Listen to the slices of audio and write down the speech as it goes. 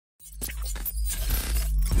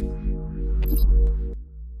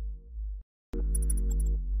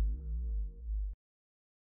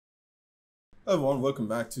Hello everyone, welcome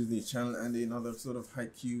back to the channel and another episode of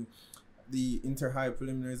Haikyu. The inter-high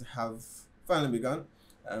preliminaries have finally begun.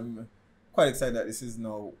 I'm quite excited that this is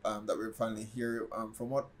now that we're finally here. From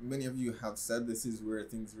what many of you have said, this is where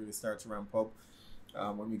things really start to ramp up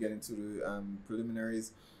when we get into the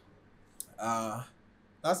preliminaries. Last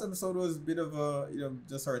episode was a bit of a,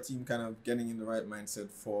 just our team kind of getting in the right mindset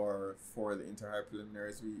for the inter-high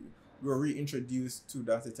preliminaries. We were reintroduced to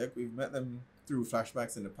Data Tech. We've met them through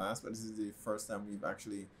flashbacks in the past, but this is the first time we've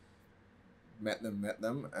actually met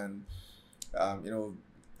them, and I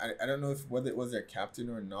don't know whether it was their captain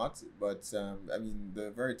or not, but I mean,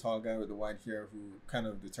 the very tall guy with the white hair who kind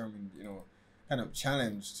of determined, kind of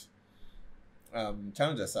challenged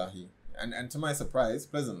Asahi, and to my surprise,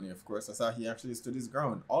 pleasantly of course, Asahi actually stood his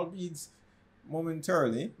ground, albeit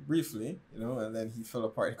momentarily, briefly, and then he fell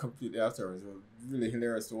apart completely afterwards. It was really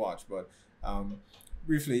hilarious to watch, but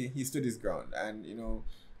briefly he stood his ground, and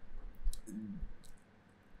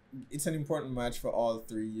it's an important match for all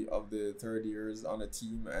three of the third years on a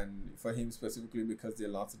team, and for him specifically because they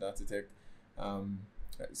lost to Data Tech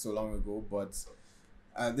so long ago. But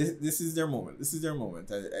this is their moment. This is their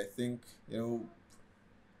moment. I think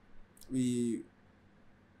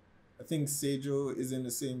I think Seijo is in the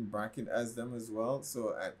same bracket as them as well,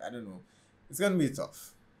 so I don't know. It's gonna be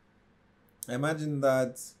tough. I imagine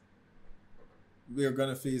that we're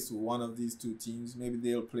gonna face one of these two teams. Maybe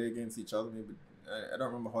they'll play against each other. Maybe I don't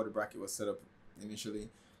remember how the bracket was set up initially.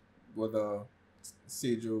 Whether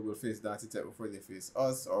Seijo will face Data Tech before they face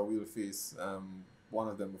us, or we'll face one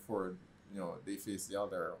of them before they face the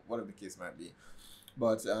other. Whatever the case might be,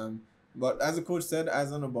 but as the coach said,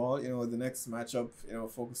 eyes on the ball. The next matchup,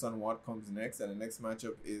 focus on what comes next, and the next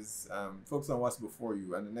matchup is focus on what's before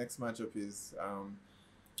you, and the next matchup is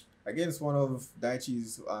against one of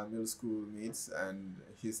Daichi's middle school mates and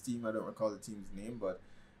his team. I don't recall the team's name, but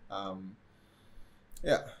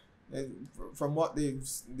yeah, from what they've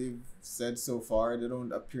said so far, they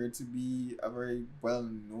don't appear to be a very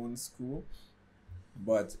well-known school.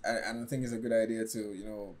 But I don't think it's a good idea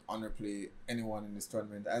to underplay anyone in this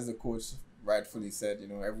tournament. As the coach rightfully said,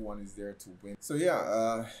 everyone is there to win. So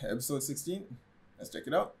yeah, episode 16. Let's check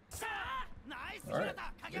it out. All right,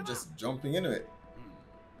 we're just jumping into it.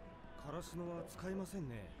 I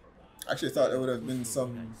actually thought there would have been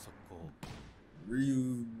some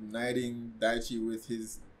reuniting Daichi with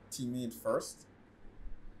his teammate first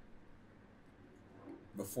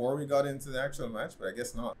before we got into the actual match, but I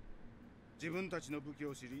guess not.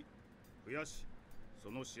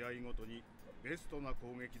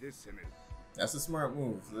 That's a smart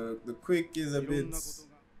move. The quick is a bit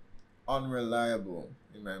unreliable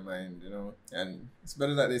in my mind, and it's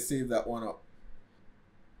better that they save that one up.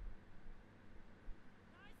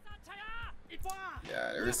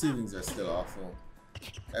 Yeah, the receivings are still awful.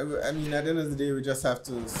 I mean, at the end of the day, we just have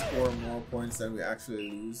to score more points than we actually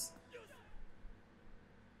lose,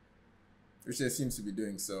 which they seems to be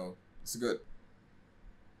doing, so it's good.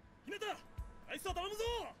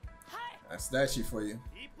 That's Daichi for you.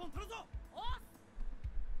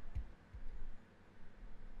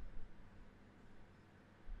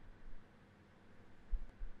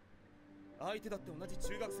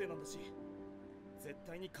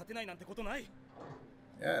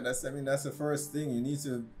 Yeah, that's the first thing. You need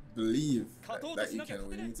to believe that you can.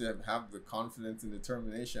 We need to have the confidence and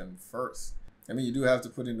determination first. I mean, you do have to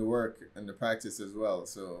put in the work and the practice as well,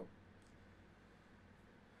 so.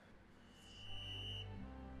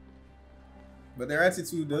 But their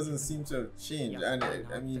attitude doesn't seem to have changed, and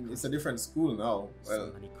I mean, it's a different school now.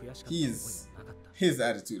 Well, his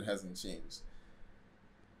attitude hasn't changed.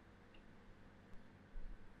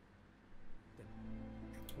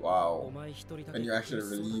 Wow, and you're actually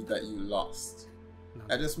relieved that you lost.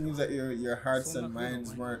 That just means that your hearts and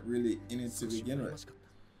minds weren't really in it to begin with.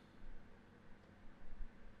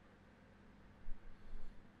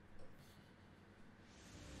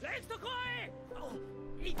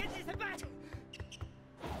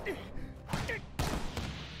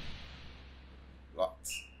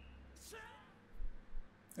 Locked.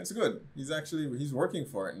 That's good. He's working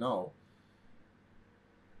for it now.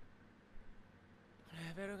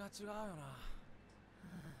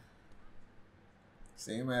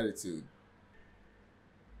 Same attitude.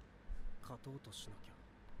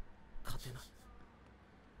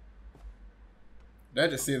 Did I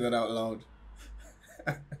just say that out loud?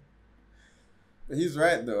 But he's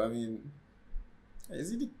right though. I mean,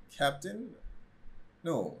 is he the captain?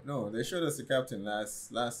 No, they showed us the captain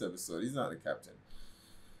last episode. He's not the captain.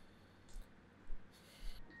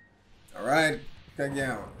 All right,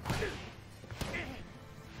 Kageyama.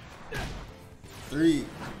 3,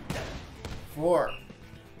 4.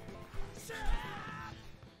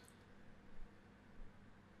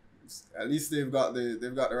 At least they've got the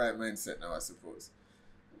right mindset now, I suppose.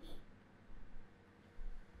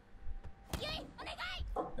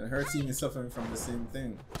 And her team is suffering from the same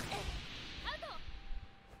thing.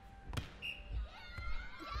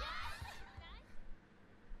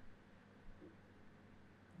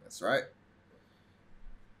 That's right.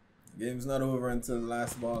 The game's not over until the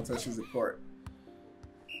last ball touches the court.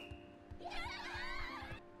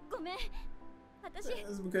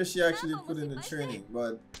 That's because she actually put in the training,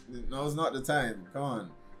 but now's not the time. Come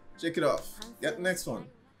on, check it off. Get the next one.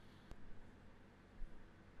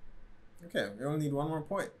 Okay, we only need one more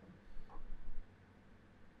point.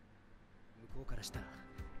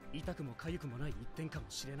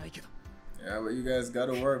 Yeah, but you guys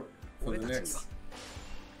gotta work for the next.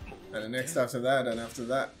 And the next after that, and after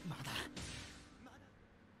that.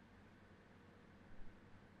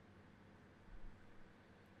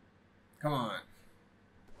 Come on.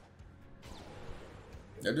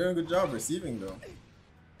 They're doing a good job receiving though.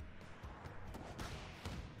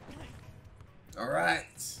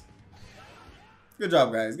 Alright. Good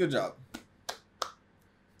job, guys. Good job.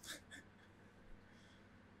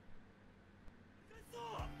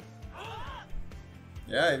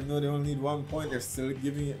 Yeah, even though they only need 1 point, they're still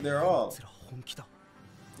giving it their all.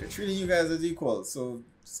 They're treating you guys as equals, so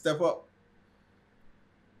step up.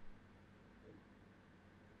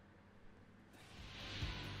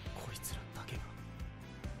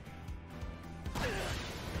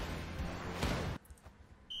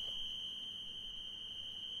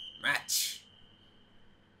 Match.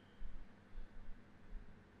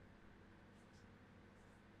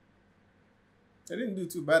 They didn't do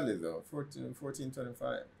too badly though.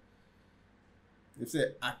 14-25. If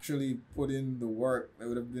they actually put in the work, it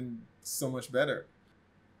would have been so much better.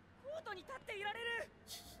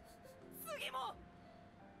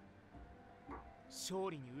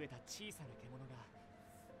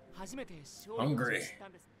 Hungry.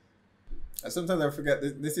 Sometimes I forget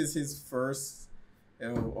this is his first,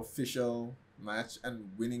 official match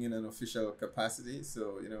and winning in an official capacity.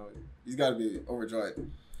 So he's got to be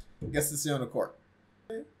overjoyed. Gets to see on the court.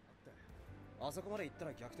 I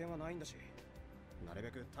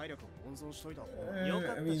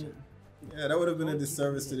mean, yeah, that would have been a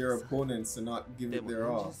disservice to their opponents to not give it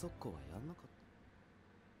their all.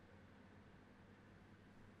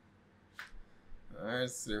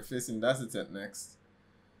 Alright, so they're facing Dacetet next.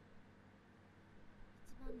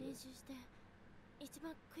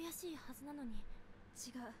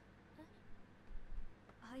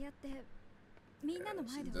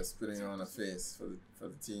 She's just putting on a face for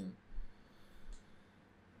the team.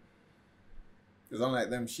 Because unlike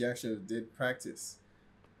them, she actually did practice.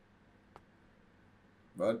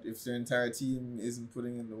 But if their entire team isn't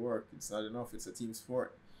putting in the work, it's not enough. It's a team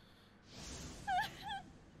sport.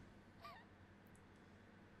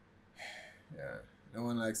 Yeah, no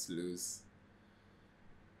one likes to lose.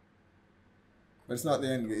 But it's not the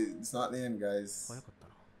end. It's not the end, guys.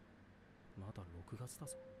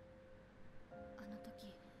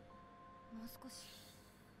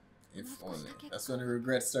 If only. That's when the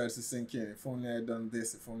regret starts to sink in. If only I had done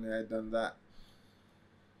this. If only I had done that.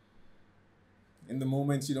 In the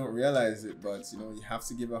moment, you don't realize it, but you have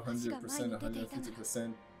to give 100%,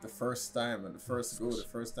 150% the first time and the first go, the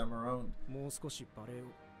first time around.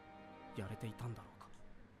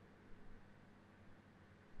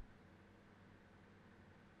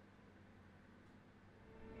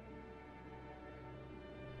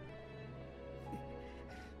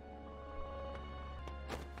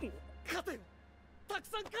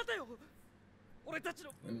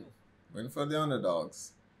 Win for the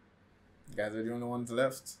underdogs. You guys are the only ones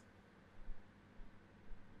left.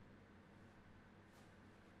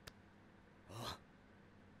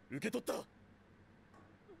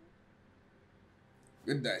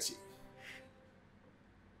 Good Daichi.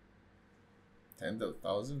 Tens of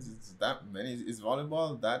thousands? Is that many? Is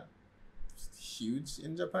volleyball that huge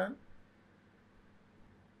in Japan?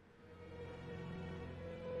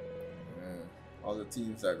 All the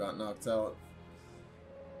teams that got knocked out.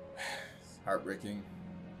 It's heartbreaking.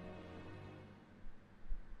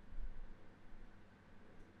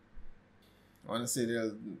 I want to say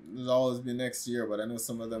there'll always be next year, but I know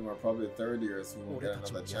some of them are probably third years who won't get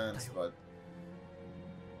another chance. But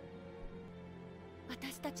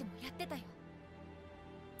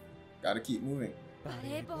gotta keep moving.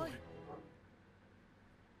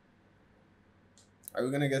 Are we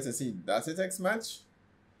gonna get to see Dacetek's match?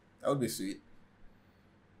 That would be sweet.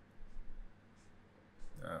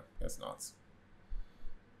 Nah, guess not.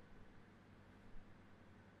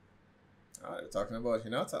 They're talking about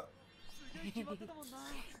Hinata.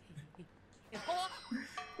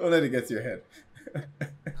 Don't let it get to your head.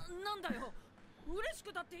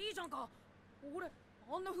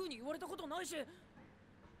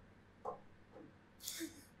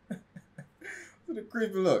 Look at the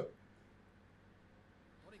creepy look.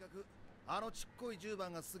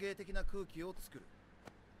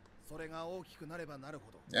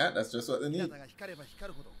 Yeah, that's just what they need. The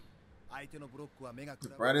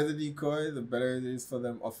brighter the decoy, the better it is for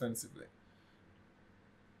them offensively.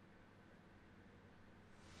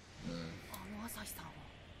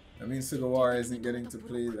 I mean, Sugawara isn't getting to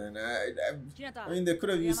play then. I mean, they could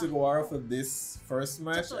have used Sugawara for this first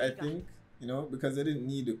match, I think, you know, because they didn't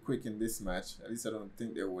need a quick in this match. At least I don't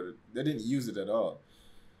think they would. They didn't use it at all.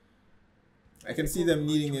 I can see them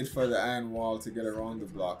needing it for the iron wall to get around the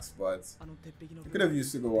blocks, but they could have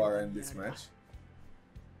used Sugawara in this match.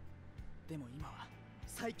 And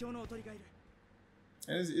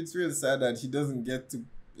it's really sad that he doesn't get to,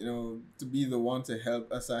 you know, to be the one to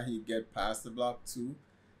help Asahi get past the block too,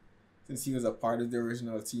 since he was a part of the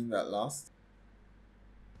original team that lost.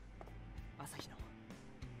 But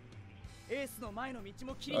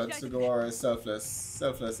Sugawara is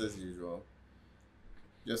selfless as usual.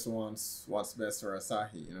 Just wants what's best for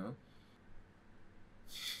Asahi, you know.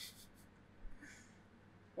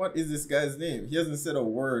 What is this guy's name? He hasn't said a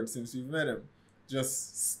word since we've met him.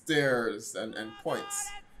 Just stares and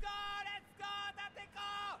points.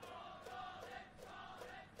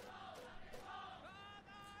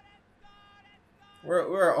 Where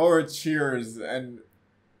are our cheers and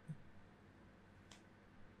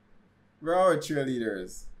where are our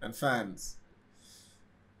cheerleaders and fans?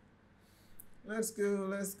 Let's go,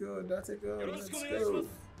 let's go, Date go, let's go.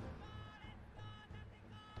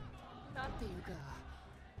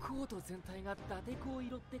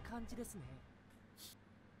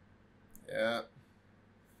 Yeah.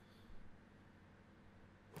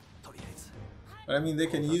 But I mean, they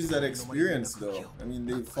can use that experience though. I mean,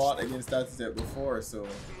 they fought against Date before, so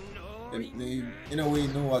they in a way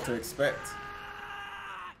know what to expect.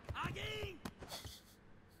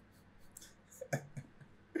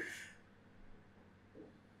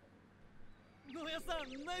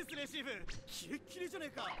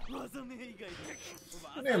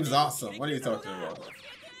 Your name's awesome. What are you talking about?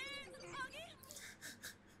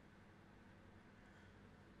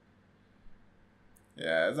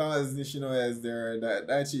 Yeah, as long as Nishino is there,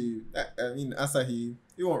 I mean Asahi,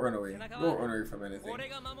 he won't run away. He won't run away from anything.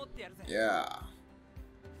 Yeah,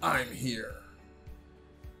 I'm here.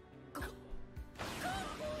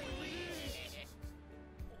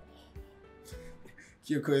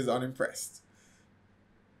 Kyoko is unimpressed.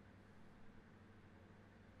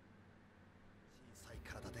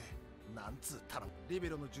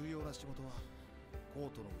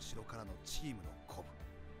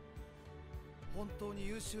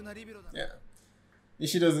 Yeah,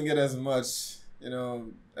 Nishi doesn't get as much, you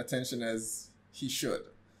know, attention as he should.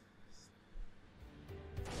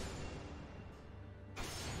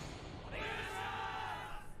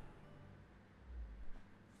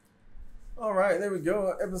 All right, there we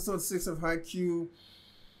go. Episode 6 of Haikyuu.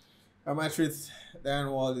 Our match with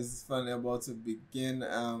Darren Wall is finally about to begin.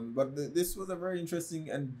 But this was a very interesting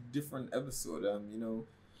and different episode. You know,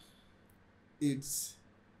 it's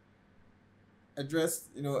addressed,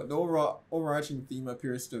 you know, the overarching theme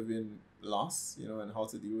appears to have been loss, you know, and how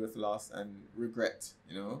to deal with loss and regret,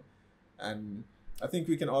 you know. And I think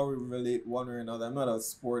we can all relate one way or another. I'm not a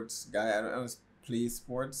sports guy. I don't play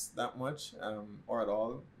sports that much, or at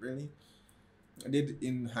all, really. I did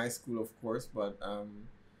in high school, of course, but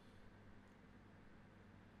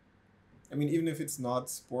I mean, even if it's not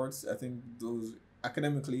sports, I think those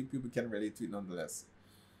academically people can relate to it nonetheless.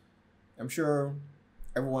 I'm sure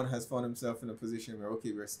everyone has found himself in a position where,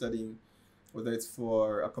 okay, we're studying, whether it's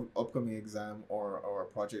for an upcoming exam or a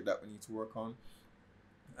project that we need to work on,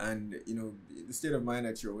 and you know, the state of mind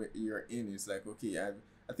that you're in is like, okay, I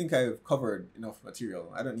think I've covered enough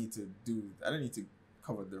material. I don't need to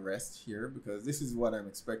cover the rest here because this is what I'm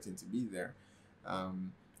expecting to be there.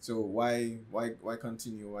 So why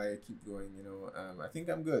continue? Why keep going? You know, I think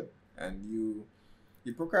I'm good. And you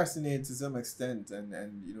procrastinate to some extent, and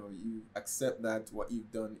you know, you accept that what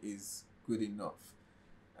you've done is good enough.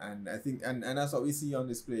 And I think and that's what we see on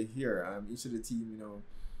display here. Each of the team, you know,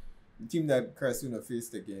 the team that Karasuno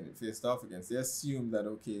faced off against, they assume that,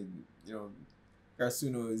 okay, you know,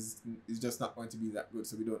 Karasuno is just not going to be that good,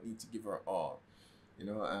 so we don't need to give her all. You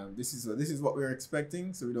know, this is what we're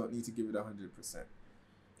expecting, so we don't need to give it 100%.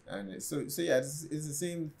 And so yeah, it's the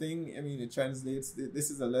same thing. I mean, it translates. This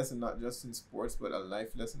is a lesson not just in sports, but a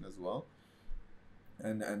life lesson as well,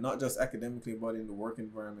 and not just academically, but in the work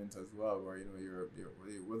environment as well, where you know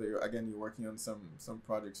whether you're working on some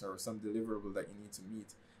projects or some deliverable that you need to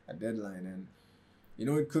meet a deadline, and you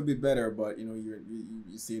know it could be better, but you know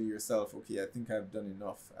you say to yourself, okay, I think I've done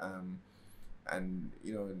enough, and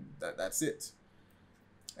you know that's it.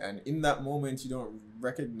 And in that moment, you don't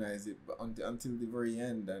recognize it, but until the very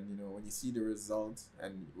end. And you know when you see the result,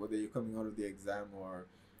 and whether you're coming out of the exam or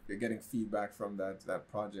you're getting feedback from that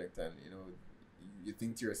project, and you know you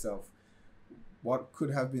think to yourself, what could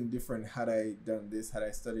have been different had I done this, had I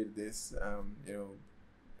studied this, you know,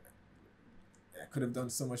 I could have done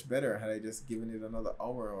so much better had I just given it another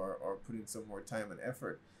hour, or put in some more time and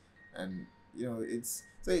effort. And you know it's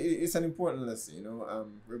an important lesson, you know,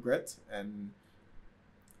 regret and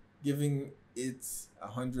giving it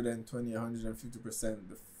 120, 150%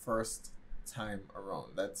 the first time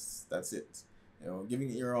around. That's it. You know, giving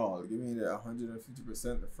it your all, giving it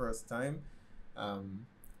 150% the first time,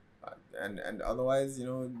 and otherwise, you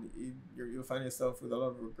know, you'll find yourself with a lot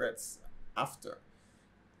of regrets after.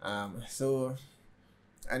 So,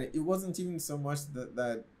 and it wasn't even so much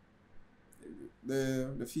that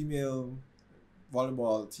the female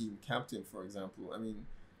volleyball team captain, for example, I mean,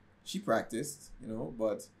 she practiced, you know,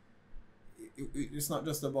 but it's not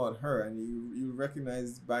just about her. And you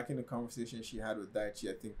recognize back in the conversation she had with Daichi,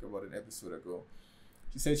 I think about an episode ago,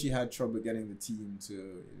 she said she had trouble getting the team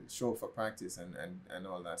to show up for practice and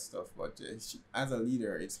all that stuff. But she, as a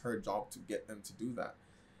leader, it's her job to get them to do that.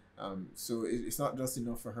 So it's not just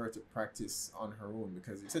enough for her to practice on her own,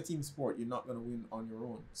 because it's a team sport. You're not going to win on your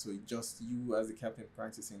own. So just you as a captain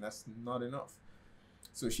practicing, that's not enough.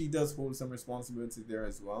 So she does hold some responsibility there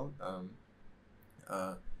as well.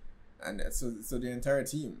 And so the entire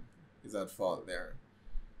team is at fault there.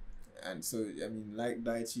 And so I mean, like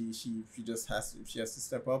Daichi, she just has to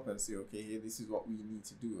step up and say, okay, hey, this is what we need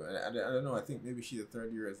to do. And I don't know, I think maybe she's a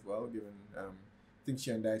third year as well, given I think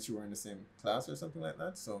she and Daichi were in the same class or something like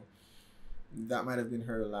that. So that might have been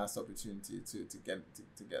her last opportunity to get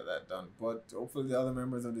that done. But hopefully the other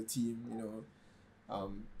members of the team, you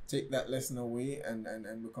know, take that lesson away and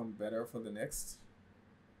become better for the next.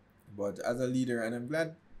 But as a leader, and I'm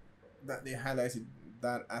glad that they highlighted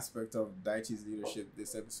that aspect of Daichi's leadership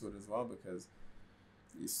this episode as well, because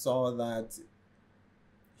you saw that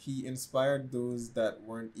he inspired those that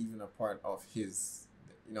weren't even a part of his,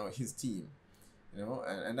 you know, his team, you know,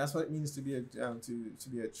 and that's what it means to be a to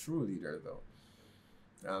be a true leader,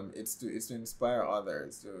 though. It's to inspire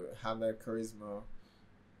others, to have that charisma,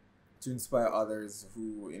 to inspire others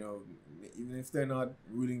who, you know, even if they're not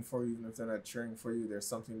rooting for you, even if they're not cheering for you, there's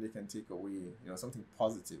something they can take away, you know, something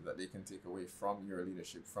positive that they can take away from your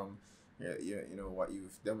leadership, from you know what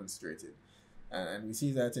you've demonstrated. And we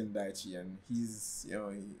see that in Daichi, and he's, you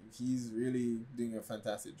know, he's really doing a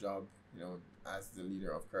fantastic job, you know, as the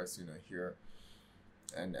leader of Karasuno here.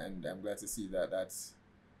 And I'm glad to see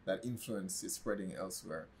that influence is spreading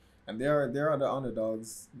elsewhere. And they are the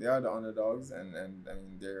underdogs. They are the underdogs, and I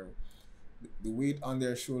mean, the weight on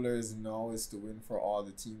their shoulders now is to win for all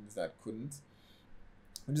the teams that couldn't,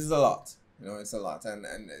 which is a lot. You know, it's a lot. And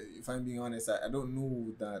if I'm being honest, I don't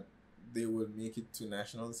know that they will make it to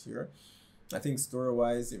nationals here. I think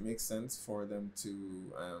story-wise, it makes sense for them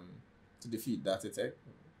to defeat Datatech,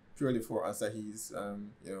 purely for Asahi's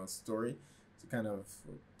you know, story, to kind of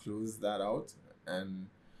close that out. And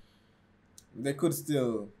they could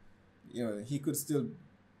still, you know, he could still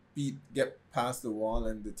get past the wall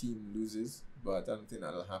and the team loses, but I don't think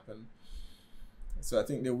that'll happen. So I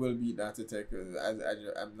think they will beat Datatech.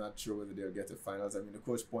 I'm not sure whether they'll get to finals. I mean, the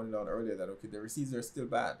coach pointed out earlier that, okay, the receipts are still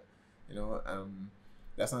bad. You know,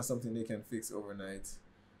 that's not something they can fix overnight.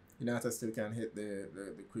 Hinata still can't hit the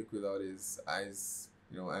quick without his eyes,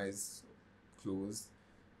 you know, eyes closed.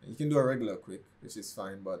 And he can do a regular quick, which is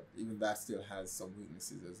fine, but even that still has some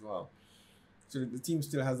weaknesses as well. So the team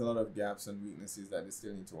still has a lot of gaps and weaknesses that they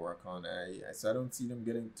still need to work on. So I don't see them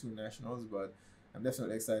getting 2 nationals, but I'm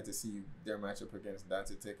definitely excited to see their matchup against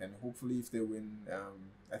Datatech, and hopefully if they win,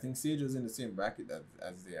 I think Seijo's in the same bracket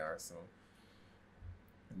as they are, so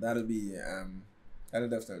that'll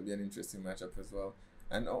definitely be an interesting matchup as well.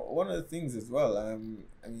 And one of the things as well, I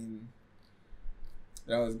mean,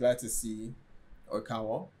 that I was glad to see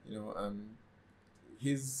Oikawa, you know,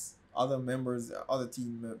 his other members, other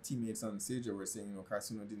teammates on Seijo were saying, you know,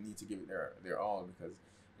 Karasuno didn't need to give it their all, because,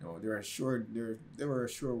 you know, they were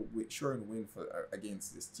sure and win for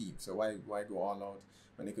against this team. So why go all out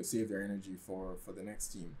when they could save their energy for the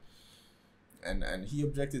next team? And he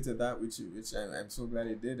objected to that, which I'm so glad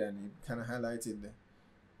he did, and he kind of highlighted, you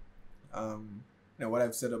know, what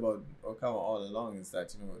I've said about Okawa all along is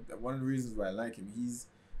that, you know, one of the reasons why I like him, he's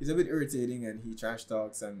a bit irritating, and he trash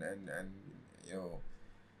talks and you know,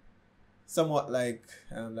 somewhat like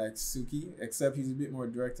Suki, except he's a bit more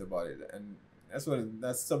direct about it. And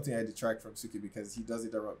that's something I detract from Suki, because he does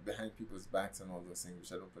it behind people's backs and all those things,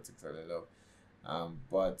 which I don't particularly love.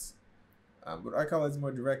 But Arakawa is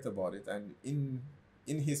more direct about it, and in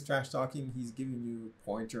his trash talking, he's giving you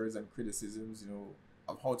pointers and criticisms,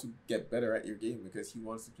 of how to get better at your game, because he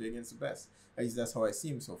wants to play against the best. At least that's how I see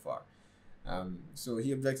him so far. So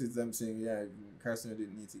he objected to them saying, yeah, Carson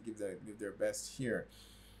didn't need to give their best here.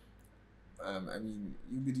 I mean,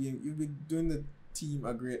 you'll be doing the team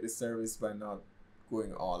a great disservice by not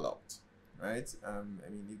going all out, right? I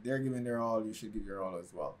mean, if they're giving their all, you should give your all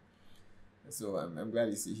as well. So I'm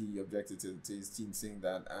glad he objected to his team saying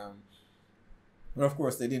that. But of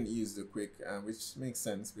course, they didn't use the quick, which makes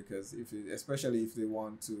sense, because especially if they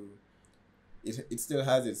want to, it still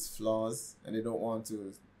has its flaws, and they don't want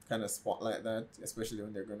to kind of spotlight that, especially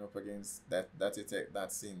when they're going up against that attack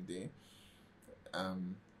that same day.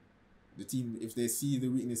 The team, if they see the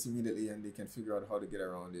weakness immediately and they can figure out how to get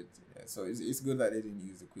around it, so it's good that they didn't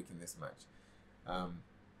use the quick in this match.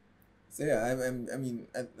 So yeah, I mean,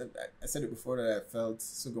 I said it before that I felt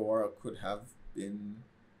Sugawara could have been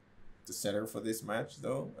the setter for this match,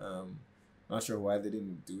 though. Not sure why they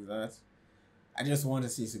didn't do that. I just want to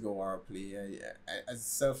see Sugawara play. As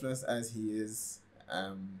selfless as he is,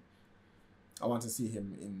 I want to see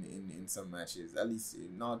him in some matches. At least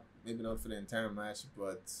maybe not for the entire match,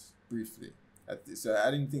 but briefly. So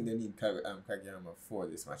I didn't think they need Kageyama for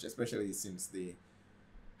this match, especially since they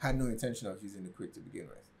had no intention of using the quick to begin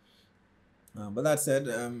with. But that said,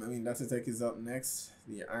 I mean, that attack is up next,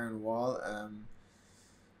 the Iron Wall.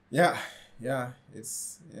 Yeah,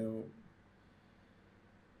 it's,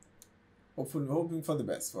 hoping for the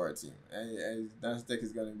best for our team. That attack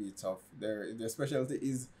is gonna be tough. Their specialty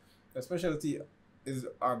is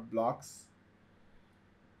our blocks.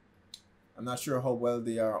 I'm not sure how well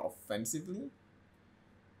they are offensively,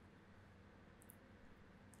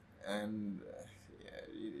 and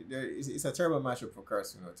it's a terrible matchup for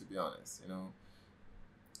Karasuno, to be honest.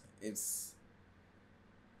 It's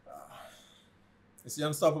the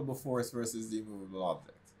unstoppable force versus the immovable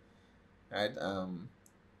object, right?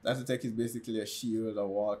 That attack is basically a shield, a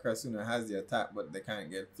wall. Karasuno has the attack, but they can't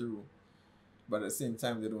get through. But at the same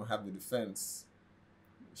time, they don't have the defense.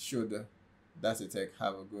 Should that attack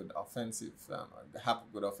have a good offensive,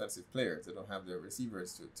 players, they don't have the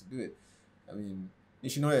receivers to do it. I mean,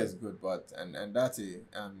 Nishinoya is good, but and Daichi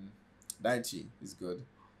is good.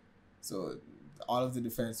 So all of the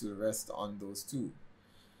defense will rest on those two.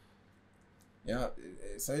 Yeah,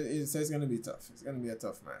 so it's going to be tough. It's going to be a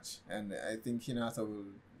tough match, and I think Hinata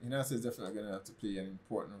is definitely going to have to play an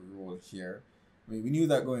important role here. I mean, we knew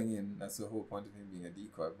that going in. That's the whole point of him being a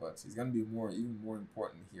decoy, but he's going to be even more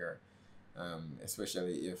important here,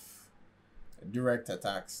 especially if direct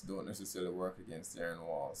attacks don't necessarily work against the Iron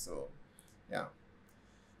Wall. So, yeah.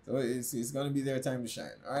 So it's going to be their time to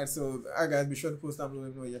shine. All right, so guys, be sure to post down below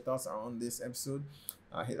and know what your thoughts are on this episode.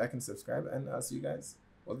 Hit like and subscribe, and I'll see you guys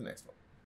for the next one.